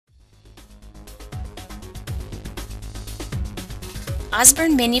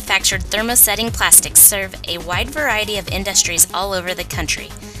Osborne manufactured thermosetting plastics serve a wide variety of industries all over the country.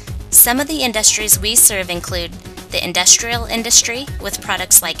 Some of the industries we serve include the industrial industry with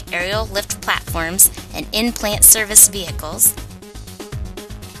products like aerial lift platforms and in-plant service vehicles,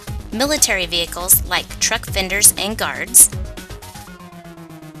 military vehicles like truck fenders and guards,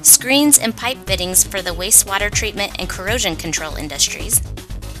 screens and pipe fittings for the wastewater treatment and corrosion control industries,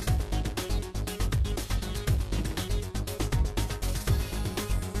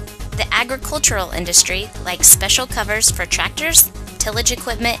 the agricultural industry like special covers for tractors, tillage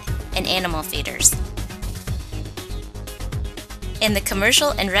equipment, and animal feeders, and the commercial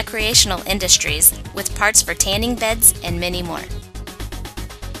and recreational industries with parts for tanning beds and many more.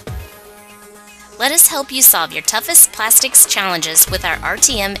 Let us help you solve your toughest plastics challenges with our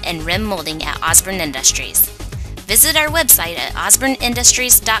RTM and rim molding at Osborne Industries. Visit our website at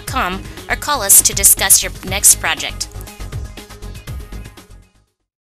osborneindustries.com or call us to discuss your next project.